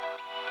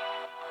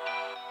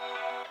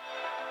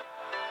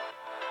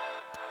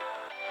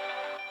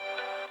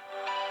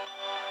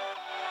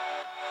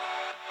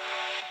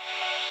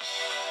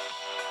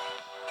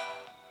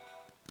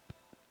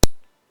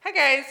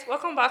Hi guys,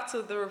 welcome back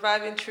to the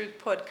Reviving Truth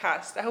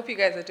podcast. I hope you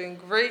guys are doing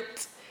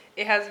great.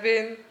 It has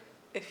been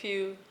a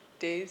few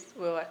days,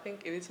 well, I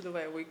think a little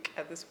over a week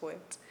at this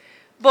point.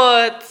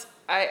 But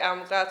I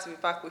am glad to be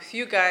back with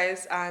you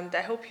guys and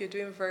I hope you're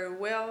doing very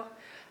well.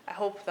 I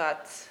hope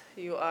that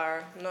you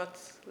are not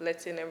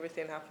letting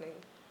everything that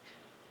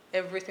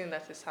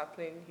is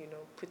happening,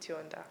 put you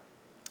under.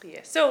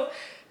 Yeah. So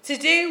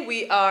today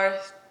we are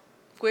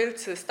going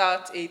to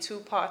start a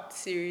two-part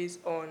series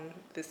on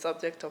the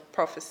subject of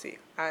prophecy,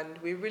 and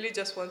we really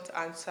just want to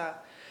answer,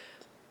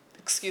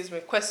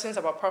 questions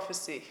about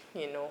prophecy.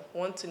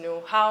 Want to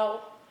know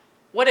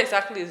what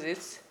exactly is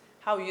it,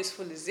 how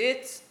useful is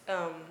it,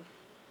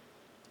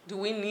 do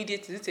we need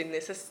it, is it a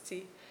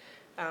necessity,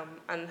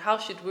 and how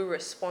should we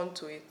respond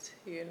to it?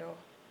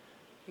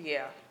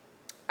 Yeah.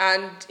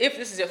 And if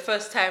this is your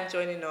first time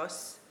joining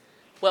us,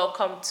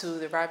 welcome to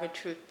the Rabbit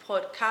Truth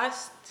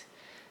podcast.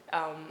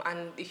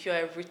 And if you're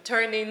a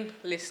returning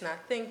listener,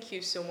 thank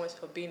you so much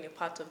for being a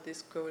part of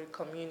this growing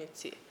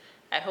community.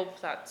 I hope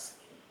that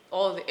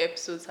all the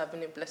episodes have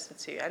been a blessing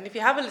to you. And if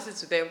you haven't listened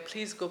to them,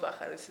 please go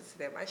back and listen to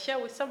them and share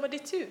with somebody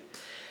too.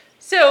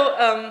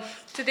 So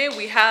today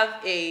we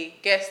have a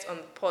guest on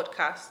the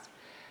podcast,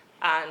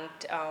 and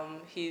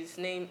his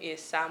name is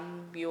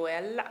Samuel,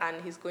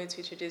 and he's going to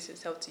introduce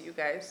himself to you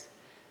guys.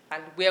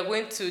 And we are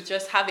going to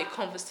just have a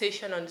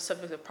conversation on the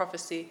subject of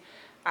prophecy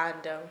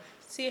and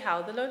see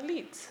how the Lord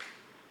leads.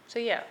 So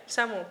yeah,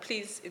 Samuel,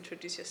 please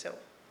introduce yourself.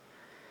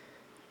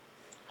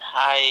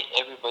 Hi,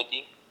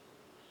 everybody.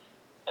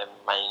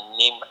 My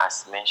name,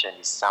 as mentioned,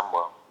 is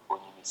Samuel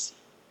Onimisi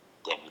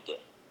Demide.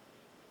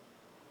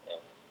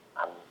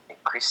 I'm a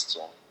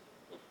Christian,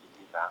 a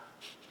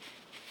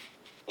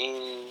believer,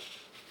 a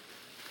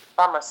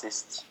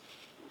pharmacist.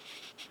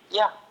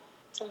 Yeah, I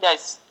think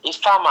that's a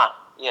farmer.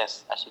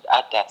 Yes, I should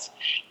add that.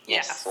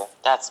 Yes, so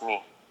that's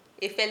me.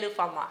 A fellow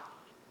farmer.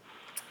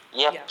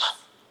 Yep, yes.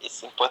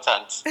 It's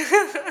important.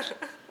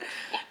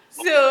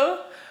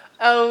 So,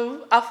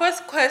 our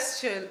first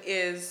question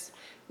is,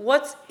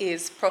 what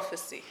is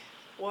prophecy?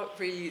 What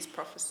really is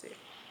prophecy?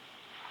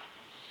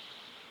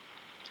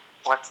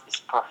 What is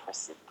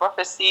prophecy?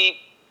 Prophecy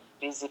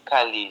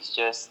basically is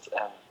just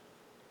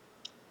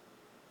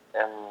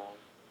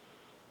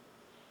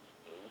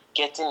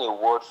getting a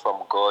word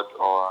from God,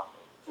 or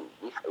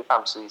if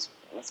I'm so, it's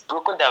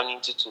broken down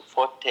into two: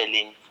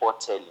 foretelling.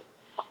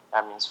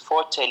 That means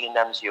foretelling,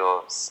 that means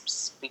you're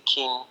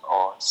speaking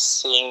or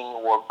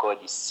saying what God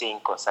is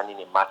saying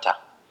concerning a matter.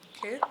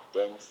 Okay.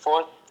 Then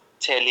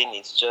foretelling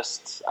is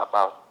just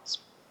about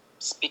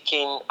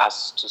speaking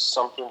as to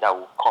something that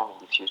will come in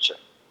the future.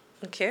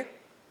 Okay.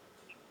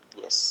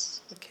 Yes.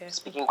 Okay.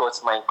 Speaking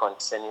God's mind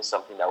concerning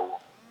something that will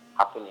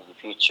happen in the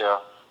future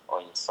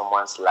or in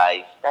someone's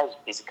life. That's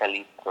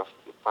basically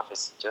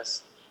prophecy,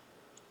 just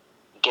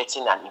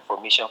getting an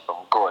information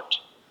from God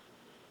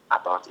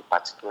about a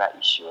particular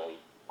issue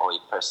or a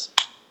person.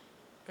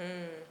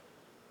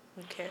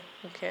 Okay.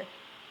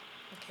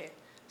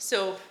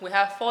 So we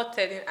have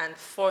foretelling and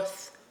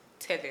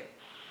forthtelling.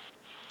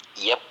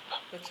 Yep.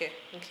 Okay.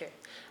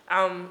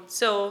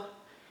 So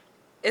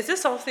is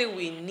this something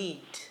we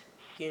need,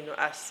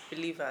 as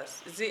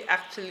believers? Is it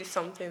actually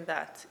something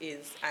that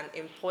is an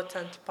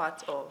important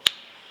part of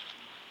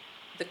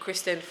the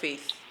Christian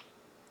faith?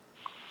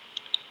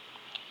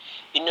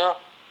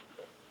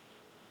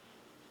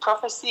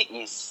 Prophecy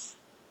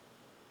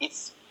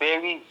it's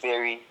very,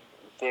 very,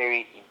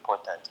 very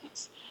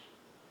important.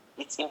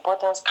 Its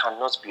importance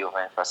cannot be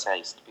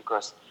overemphasized,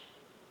 because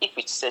if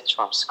we search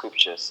from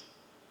scriptures,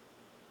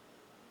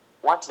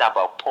 one thing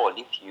about Paul,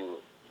 if you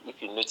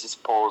notice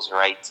Paul's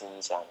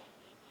writings and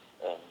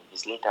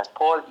his letters,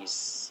 Paul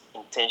is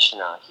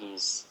intentional. He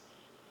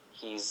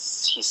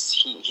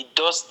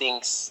does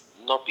things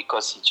not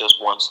because he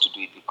just wants to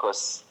do it,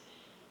 because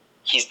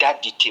he's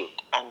that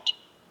detailed. And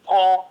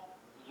Paul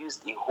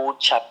used a whole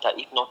chapter,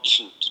 if not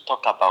two, to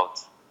talk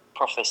about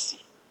prophecy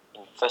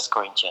in 1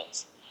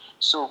 Corinthians.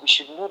 So we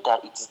should know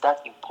that it is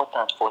that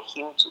important for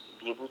him to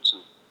be able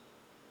to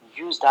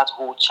use that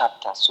whole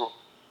chapter. So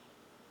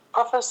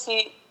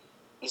prophecy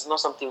is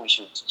not something we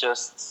should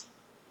just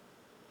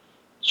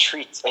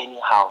treat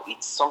anyhow.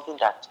 It's something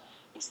that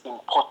is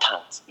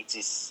important.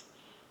 It's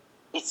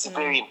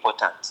very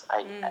important.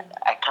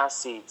 I can't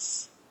say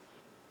it's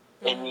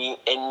any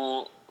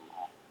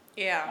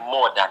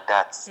more than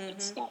that.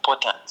 It's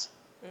important.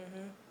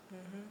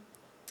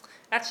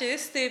 Actually,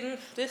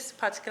 this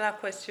particular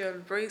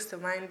question brings to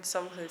mind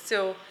something.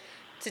 So,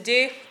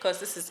 today, because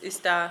this is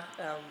Easter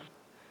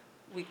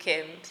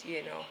weekend,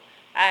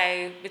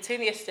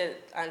 between yesterday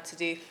and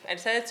today, I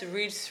decided to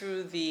read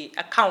through the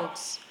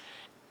accounts: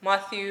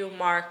 Matthew,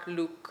 Mark,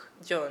 Luke,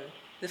 John,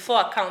 the four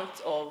accounts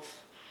of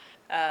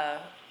uh,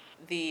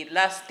 the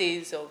last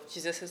days of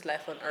Jesus'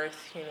 life on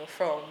earth,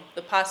 from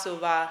the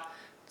Passover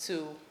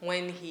to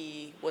when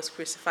he was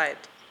crucified.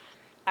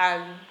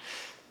 And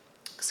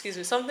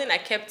something I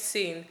kept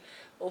seeing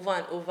over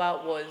and over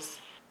was,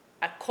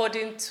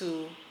 according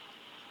to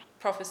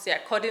prophecy,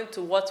 according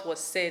to what was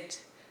said,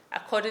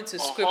 according to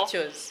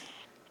scriptures,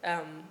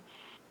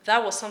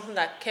 that was something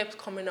that kept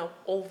coming up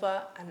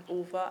over and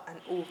over and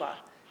over,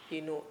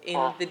 in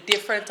Hmm. the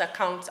different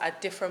accounts at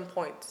different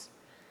points,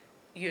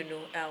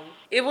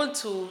 even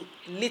to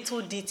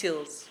little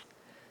details,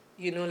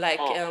 like,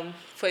 Hmm.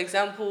 for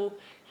example,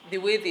 the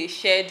way they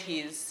shared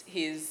his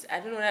I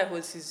don't know if it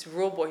was his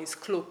robe or his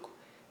cloak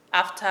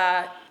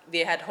after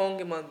they had hung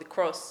him on the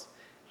cross,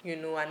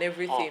 and Hmm.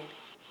 everything.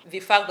 The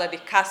fact that they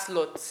cast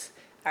lots,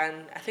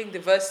 and I think the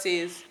verse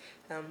says,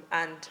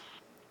 and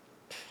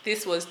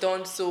this was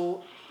done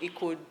so it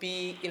could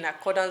be in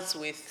accordance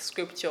with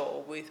scripture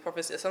or with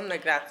prophecy or something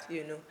like that.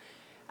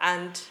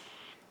 And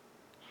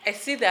I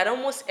see that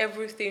almost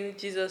everything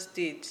Jesus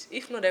did,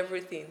 if not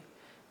everything,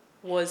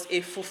 was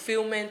a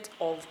fulfillment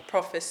of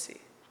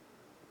prophecy,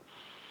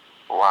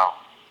 Wow.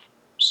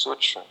 So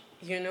true.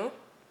 you know,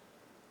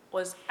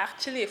 was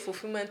actually a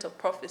fulfillment of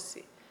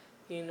prophecy,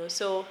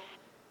 So,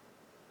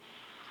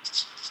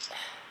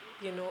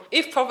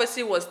 if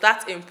prophecy was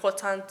that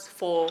important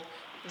for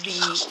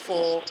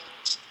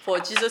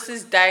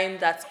Jesus's dying,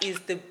 that is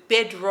the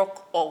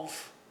bedrock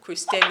of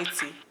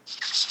Christianity,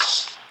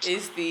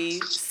 is the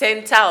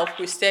center of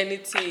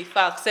Christianity, in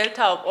fact,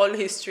 center of all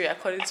history,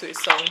 according to a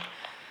song,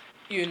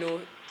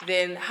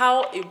 then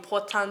how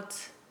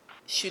important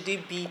should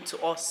it be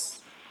to us?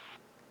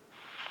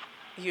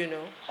 You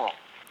know? Hmm.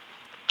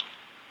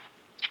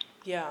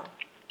 Yeah.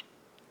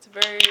 It's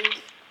very,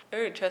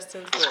 very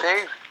interesting It's thought.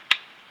 very,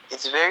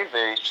 it's very,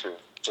 very true.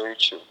 Very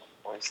true.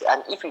 Honestly.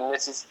 And if you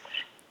notice,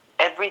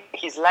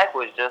 his life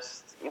was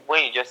just,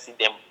 when you just see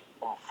them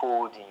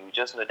unfolding, you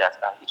just know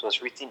that it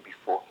was written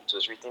before. It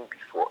was written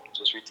before. It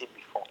was written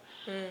before.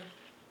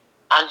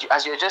 And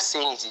as you're just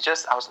saying it,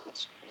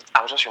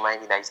 I was just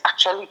reminding that it's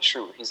actually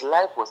true. His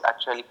life was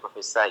actually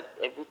prophesied.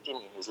 Everything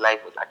in his life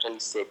was actually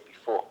said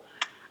before.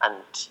 And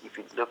if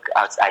you look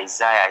at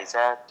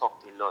Isaiah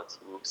talked a lot.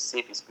 He will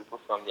save his people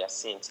from their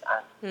sins.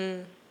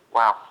 And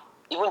wow,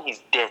 even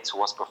his death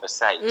was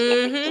prophesied.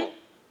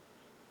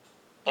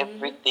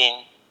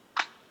 Everything.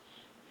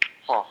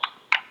 Oh,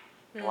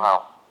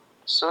 wow,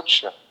 so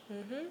true.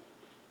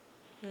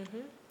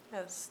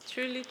 That's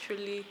truly,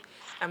 truly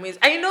amazing.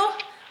 And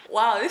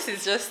wow, this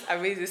is just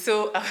amazing.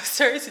 So I'm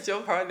sorry to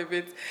jump around a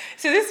bit.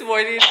 So this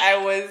morning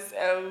I was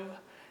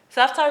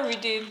so after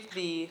reading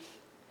the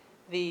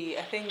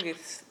I think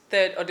it's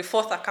third or the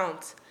fourth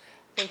account,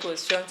 I think it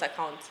was Sean's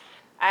account.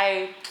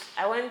 I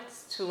went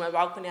to my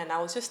balcony and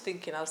I was just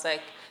thinking, I was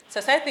like, so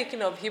I started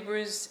thinking of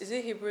Hebrews, is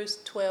it Hebrews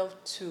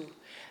 12:2,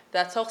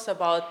 that talks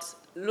about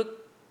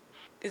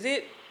is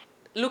it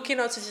looking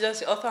unto Jesus,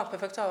 the author and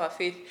perfecter of our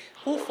faith,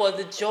 who for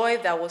the joy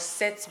that was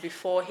set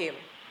before him,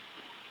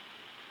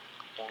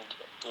 And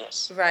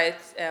yes, right?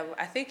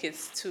 I think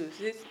it's 2.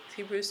 Is it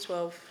Hebrews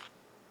 12,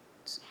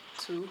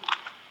 2,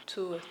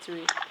 2 or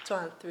 3, 2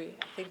 and 3?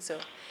 I think so.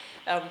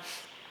 Um,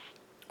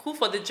 who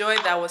for the joy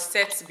that was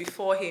set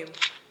before him,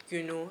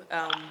 endured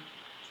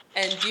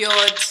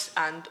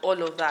and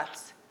all of that.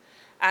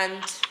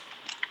 And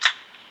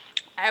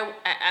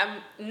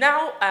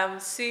I'm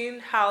seeing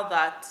how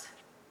that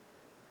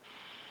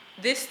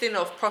this thing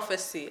of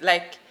prophecy,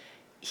 like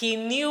he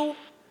knew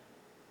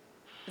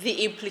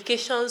the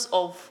implications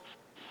of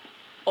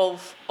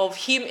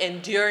him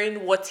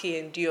enduring what he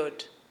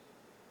endured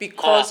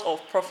because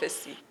of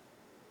prophecy,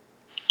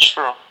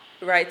 true.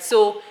 right?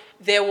 So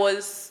there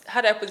was,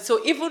 how do I put it?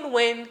 So even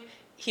when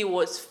he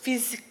was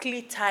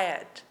physically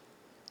tired,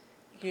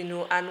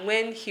 and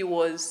when he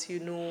was,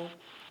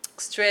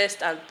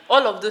 stressed and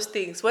all of those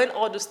things, when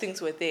all those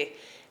things were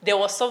there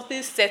was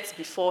something set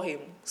before him,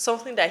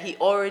 something that he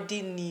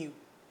already knew,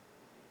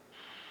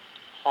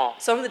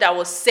 something that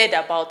was said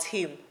about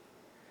him,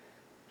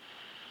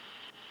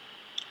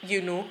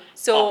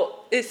 So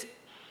it's,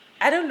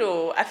 I don't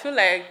know, I feel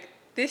like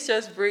this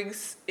just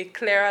brings a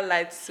clearer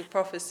light to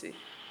prophecy.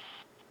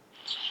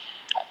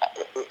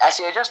 As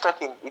you're just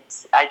talking,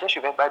 I just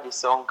remember the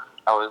song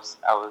I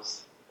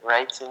was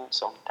writing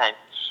sometime,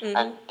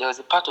 and there was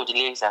a part of the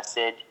lyrics that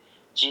said,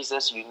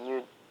 "Jesus, you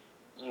knew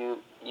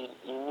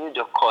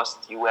the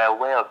cost. You were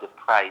aware of the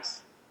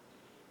price.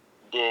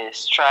 The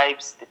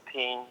stripes, the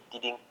pain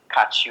didn't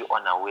catch you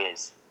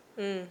unawares,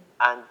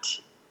 and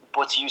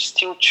but you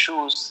still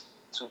choose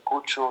to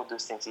go through all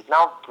those things. It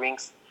now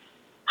brings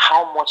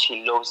how much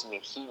he loves me.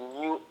 He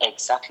knew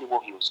exactly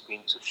what he was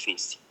going to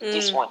face.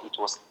 This one, it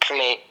was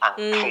clear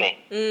and clear.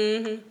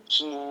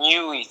 He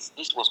knew it.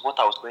 This was what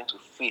I was going to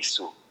face.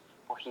 So,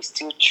 but he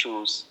still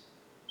chose.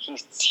 He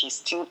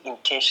still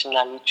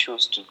intentionally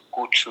chose to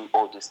go through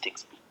all those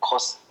things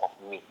because of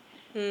me.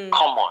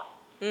 Come on.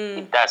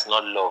 If that's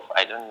not love,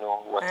 I don't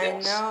know what I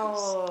else is.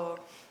 know,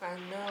 I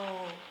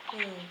know.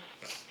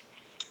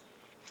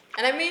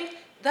 And I mean,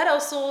 that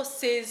also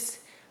says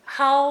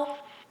how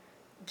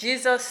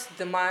Jesus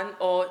the man,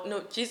 or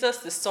no, Jesus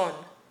the son,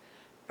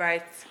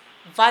 right,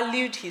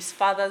 valued his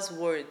father's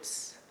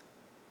words.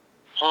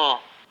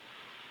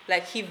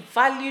 Like he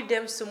valued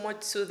them so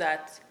much so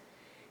that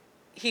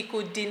he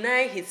could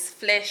deny his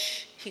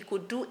flesh, he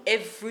could do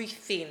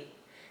everything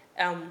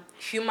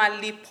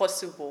humanly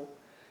possible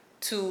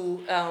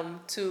to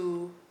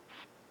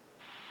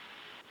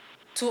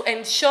to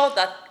ensure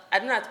that, I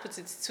don't know how to put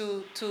it,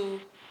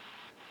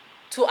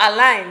 to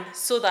align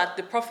so that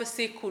the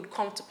prophecy could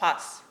come to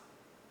pass.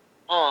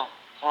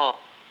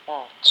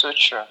 So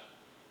true.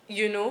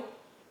 You know?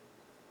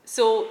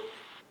 So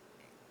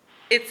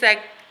it's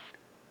like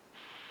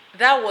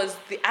that was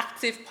the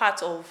active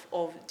part of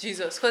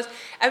Jesus. Because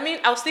I mean,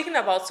 I was thinking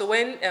about, so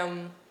when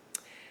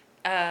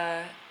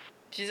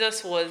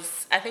Jesus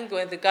was, I think,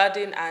 in the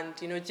garden, and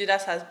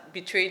Judas has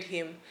betrayed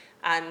him,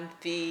 and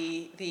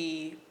the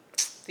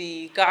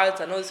guards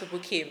and all those people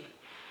came,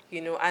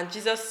 and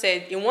Jesus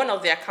said in one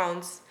of the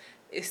accounts,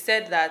 it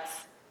said that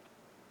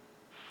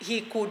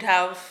he could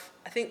have,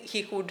 I think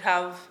he could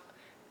have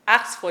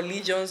asked for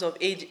legions of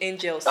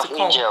angels to Of come,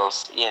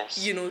 angels, yes.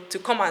 to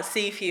come and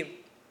save him.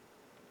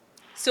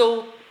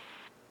 So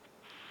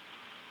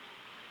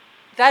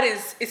that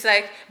is, it's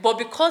like, but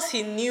because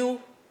he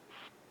knew,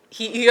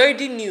 he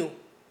already knew,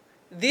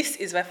 this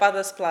is my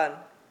Father's plan.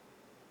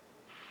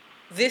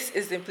 This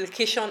is the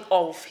implication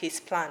of his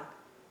plan.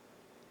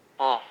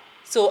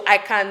 So I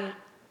can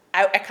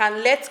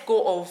let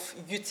go of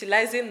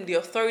utilizing the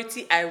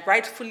authority I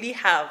rightfully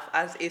have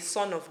as a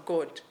son of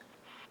God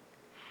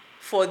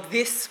for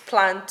this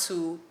plan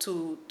to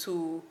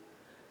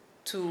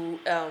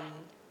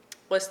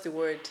what's the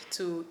word,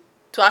 to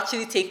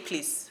actually take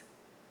place.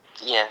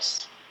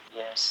 Yes.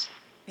 Yes.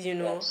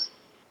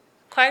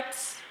 Quite.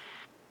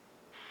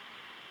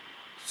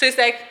 So it's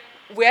like,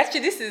 we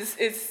actually, this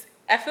is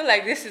I feel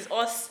like this is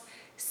us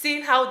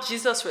seeing how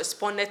Jesus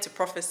responded to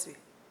prophecy.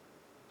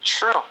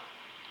 True.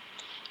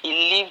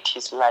 He lived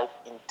his life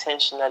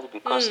intentionally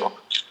because of.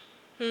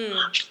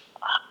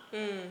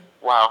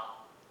 Wow.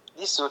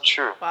 This is so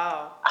true.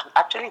 Wow. I'm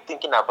actually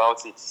thinking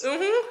about it.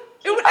 Even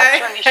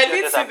I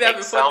need to that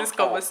before this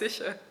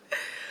conversation.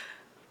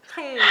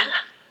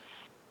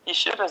 He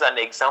showed us an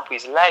example.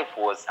 His life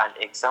was an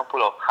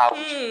example of how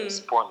we should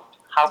respond.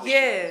 How we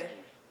should live.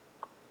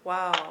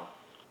 Wow.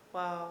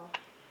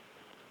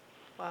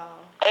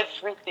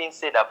 Everything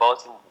said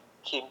about him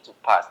came to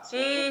pass. He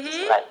lived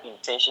his life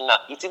intentional.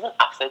 It even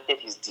affected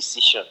his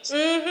decisions.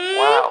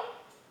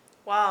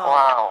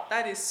 Wow.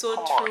 That is so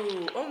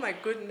true. Oh my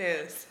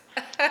goodness.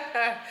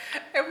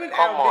 Even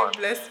I'm being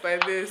blessed by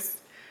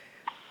this.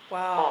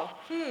 Wow.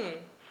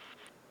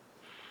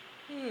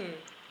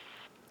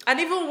 And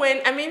even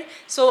when, I mean,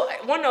 so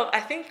one of,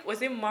 I think,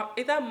 was it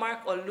either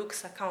Mark or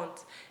Luke's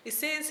account, it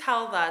says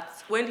how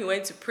that when he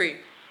went to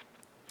pray,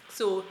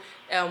 so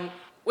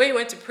when he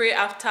went to pray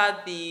after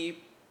the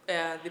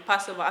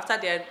Passover, after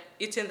they had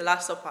eaten the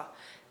Last Supper,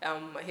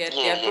 he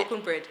had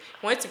broken bread.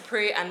 He went to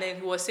pray, and then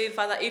he was saying,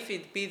 Father, if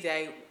it be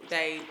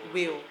thy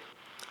will,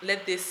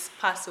 let this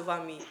pass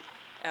over me.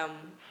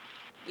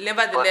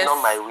 Nevertheless, but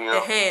not my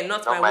will.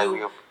 Not my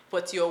will,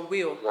 but your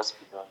will.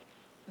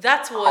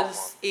 That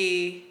was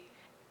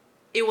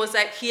it was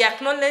like he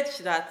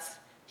acknowledged that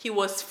he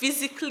was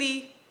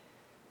physically,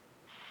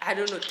 I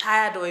don't know,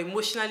 tired or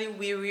emotionally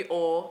weary,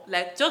 or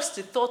like just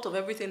the thought of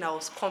everything that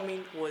was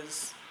coming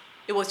was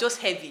just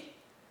heavy.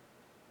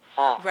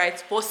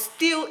 Right? But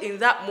still in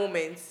that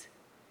moment,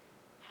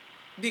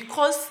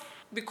 because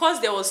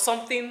there was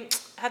something,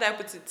 how do I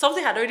put it?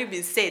 Something had already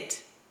been said.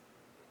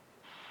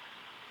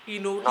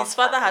 His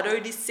father had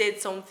already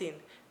said something.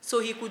 So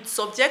he could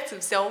subject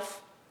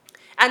himself.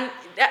 And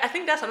I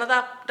think that's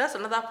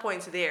another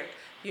point there.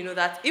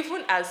 That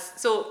even as,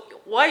 so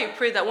while you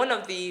pray, that one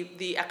of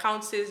the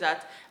accounts says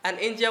that an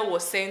angel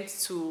was sent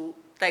to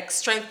like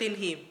strengthen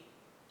him.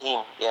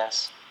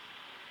 Yes.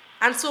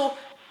 And so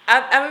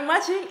I'm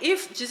imagining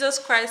if Jesus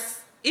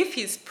Christ, if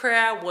his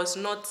prayer was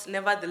not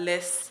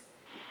nevertheless,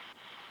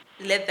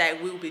 let thy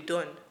will be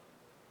done,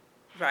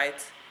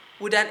 right?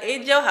 Would an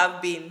angel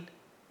have been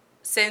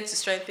sent to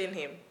strengthen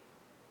him?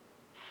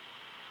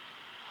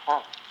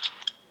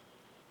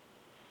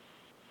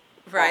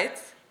 Right?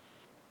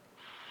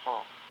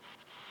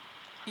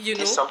 This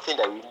is something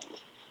that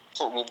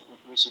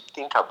we should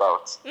think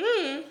about.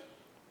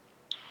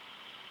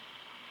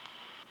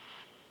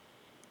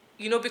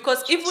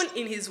 Because even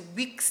in his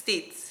weak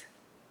state,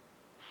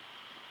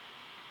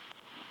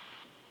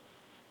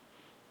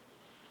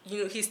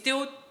 he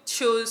still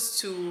chose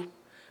to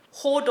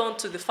hold on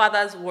to the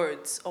Father's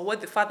words, or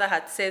what the Father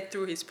had said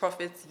through his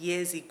prophets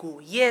years ago.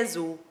 Years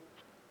ago.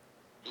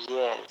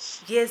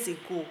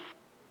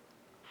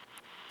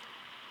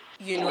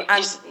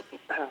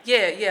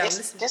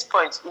 This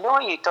point,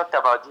 when you talked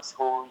about this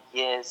whole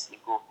years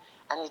ago,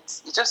 and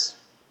it just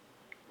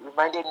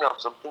reminded me of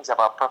some things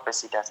about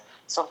prophecy, that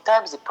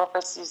sometimes the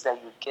prophecies that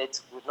you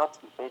get will not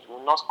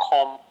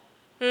come,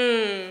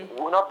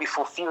 will not be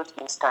fulfilled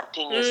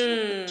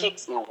instantaneously. It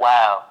takes a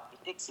while.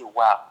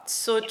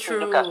 So if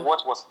true. You look at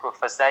what was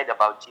prophesied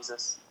about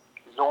Jesus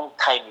long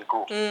time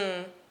ago.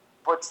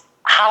 But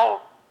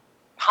how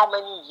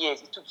many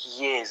years? It took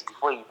years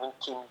before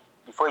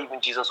even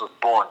Jesus was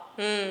born.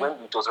 When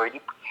it was already,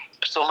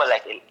 someone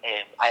like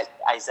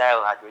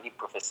Isaiah had already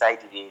prophesied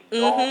it a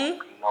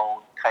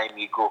long time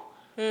ago.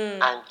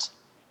 And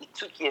it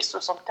took years. So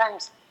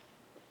sometimes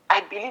I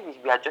believe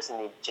we are just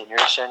in a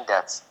generation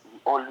that we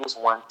always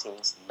want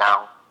things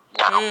now.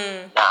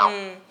 Now.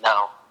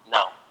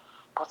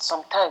 But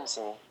sometimes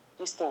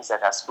these things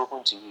that are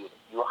spoken to you,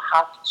 you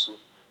have to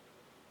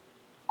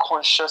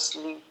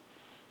consciously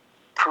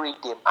pray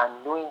them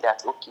and knowing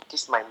that, okay,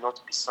 this might not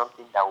be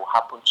something that will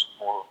happen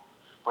tomorrow,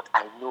 but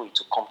I know it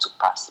will come to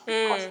pass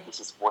because this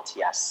is what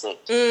he has said.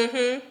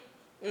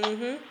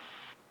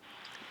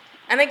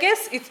 And I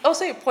guess it's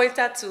also a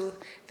pointer to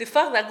the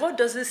fact that God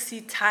doesn't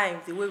see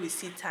time the way we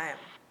see time.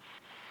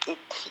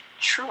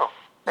 True.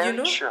 Very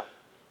true.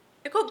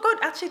 Because God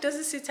actually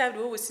doesn't see time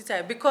the way we see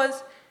time.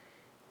 Because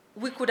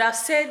we could have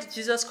said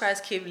Jesus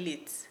Christ came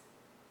late.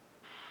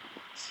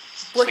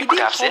 But he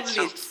didn't come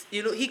late.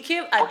 So. He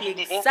came at the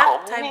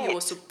exact time he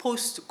was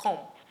supposed to come.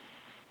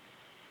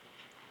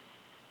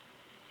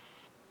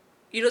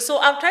 So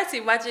I'm trying to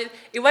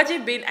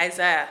imagine being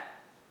Isaiah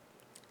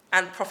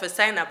and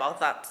prophesying about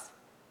that.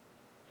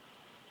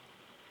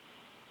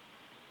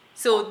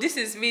 So this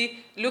is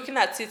me looking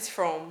at it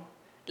from,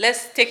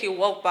 let's take a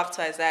walk back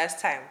to Isaiah's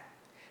time.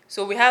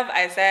 So we have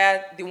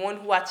Isaiah, the one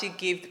who actually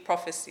gave the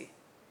prophecy.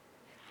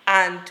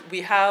 And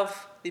we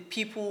have the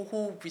people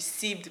who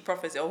received the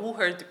prophecy or who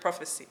heard the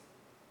prophecy.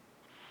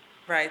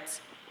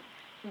 Right?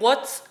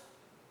 What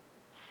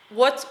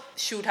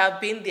should have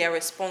been their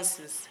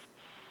responses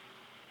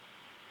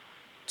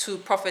to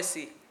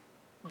prophecy?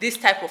 This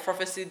type of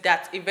prophecy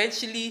that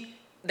eventually,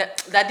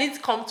 that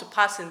didn't come to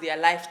pass in their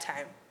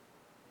lifetime.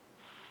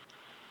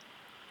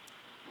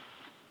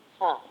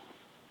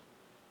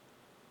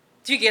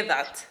 Do you get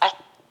that?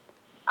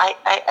 I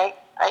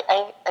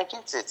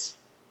get it.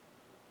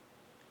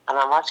 And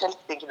I'm actually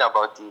thinking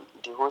about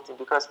the whole thing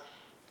because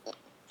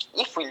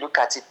if we look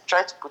at it,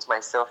 try to put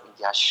myself in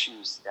their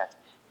shoes that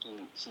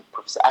he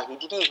prophesied. He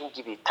didn't even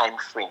give a time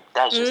frame.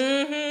 That's just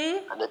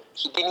and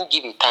he didn't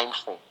give a time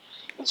frame.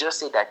 He just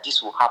said that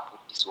this will happen,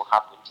 this will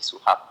happen, this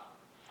will happen.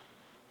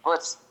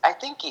 But I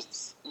think it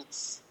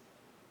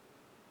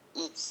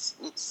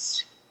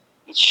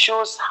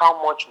shows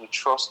how much we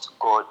trust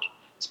God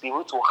to be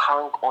able to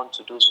hang on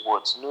to those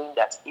words, knowing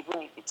that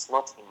even if it's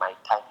not in my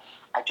time,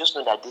 I just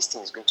know that this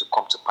thing is going to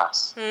come to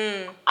pass.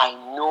 I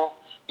know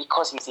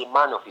because he's a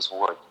man of his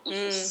word. If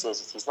he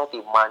says it, he's not a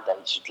man that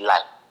he should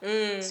lie.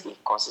 It's a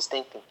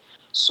consistent thing.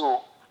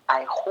 So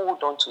I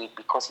hold on to it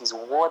because his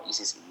word is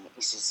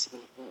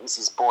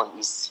his bond.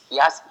 He's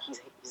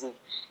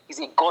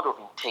a God of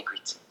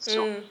integrity.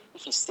 So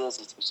if he says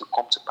it, it will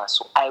come to pass.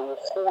 So I will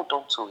hold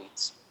on to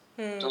it.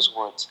 Those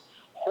words.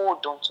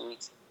 Hold on to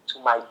it to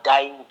my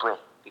dying breath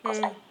because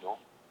I know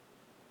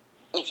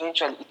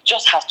eventually it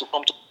just has to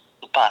come to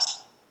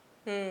pass.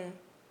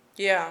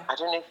 Yeah. I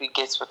don't know if you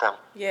get what I'm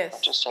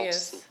just trying to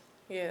say.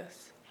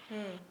 Yes.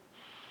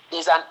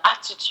 There's an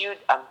attitude,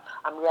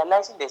 I'm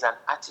realizing there's an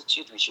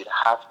attitude we should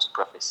have to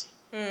prophecy.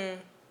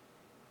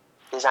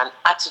 There's an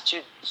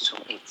attitude to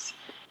it.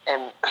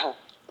 And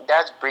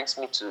that brings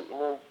me to,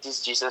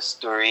 this Jesus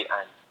story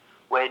and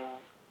when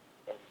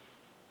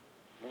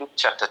Luke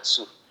chapter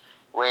 2,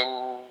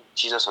 when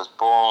Jesus was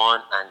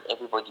born and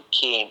everybody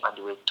came and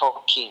they were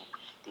talking,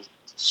 the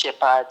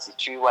shepherds,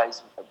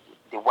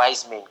 the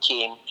wise men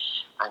came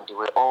and they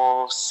were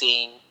all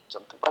saying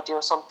something. But there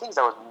were some things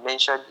that was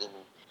mentioned in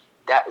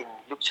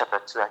Luke chapter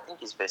 2, I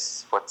think it's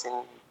verse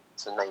 14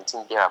 to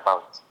 19,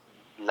 thereabout,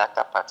 the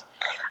latter part.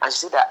 And she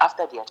said that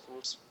after they had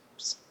finished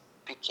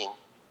speaking,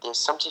 there's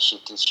something she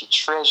did. She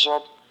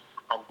treasured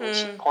and then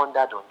she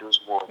pondered on those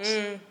words.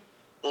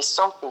 There's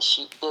something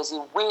there's a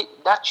way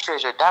that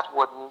treasure, that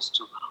word means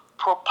to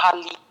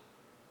properly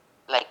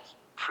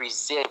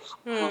preserve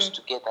close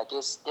together.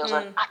 There's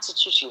an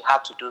attitude she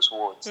had to those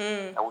words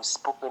that was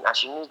spoken, and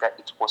she knew that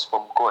it was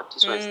from God.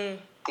 These were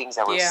things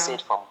that were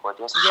said from God.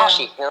 There's how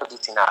she held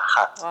it in her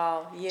heart.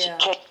 Wow, yeah. She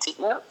kept it.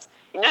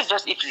 It's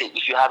just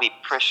if you have a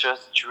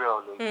precious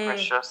jewel or a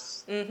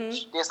precious,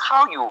 there's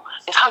how you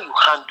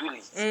handle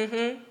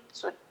it.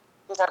 So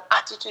there's an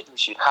attitude we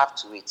should have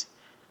to it.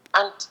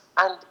 And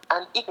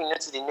if you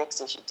notice the next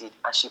thing she did,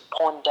 and she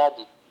pondered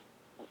it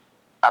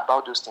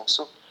about those things.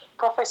 So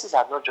prophecies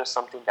are not just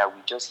something that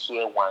we just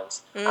hear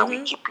once and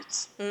we keep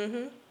it.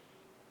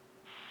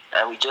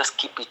 And we just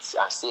keep it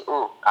and say,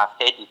 oh, I've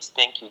heard it.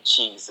 Thank you,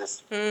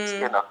 Jesus. It's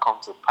going to come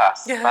to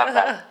pass.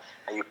 Bye-bye.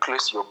 And you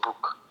close your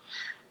book.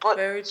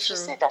 But she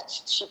said that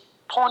she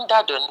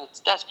pondered on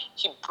it, that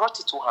she brought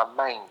it to her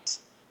mind.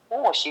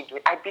 What was she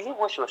doing? I believe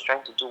what she was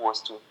trying to do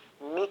was to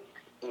make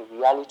a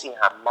reality in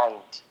her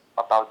mind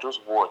about those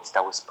words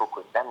that were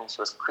spoken. That means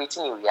she was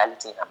creating a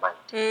reality in her mind.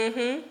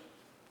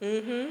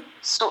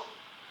 So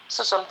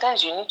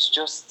sometimes you need to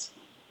just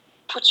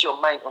put your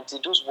mind until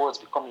those words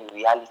become a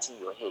reality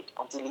in your head,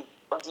 until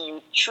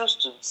you choose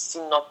to see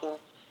nothing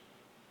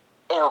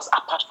else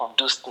apart from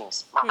those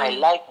things. My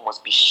life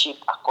must be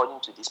shaped according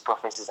to these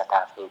prophecies that I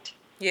have heard.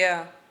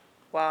 Yeah.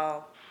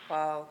 Wow.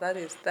 That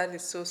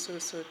is so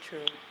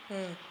true.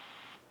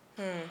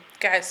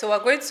 Guys, so we're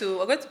going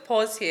to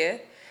pause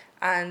here,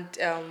 and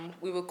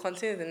we will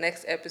continue the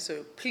next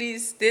episode.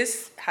 Please,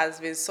 this has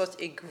been such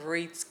a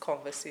great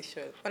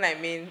conversation. When I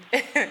mean,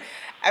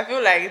 I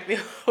feel like the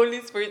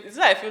Holy Spirit. It's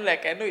why I feel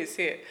like I know it's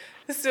here.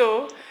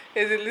 So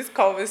it's in this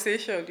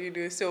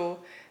conversation, So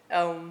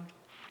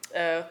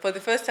for the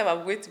first time,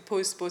 I'm going to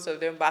post both of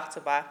them back to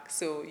back,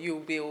 so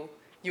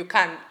you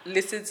can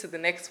listen to the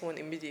next one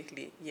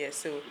immediately. Yeah.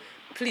 So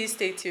please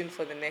stay tuned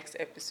for the next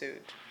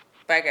episode.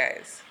 Bye,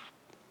 guys.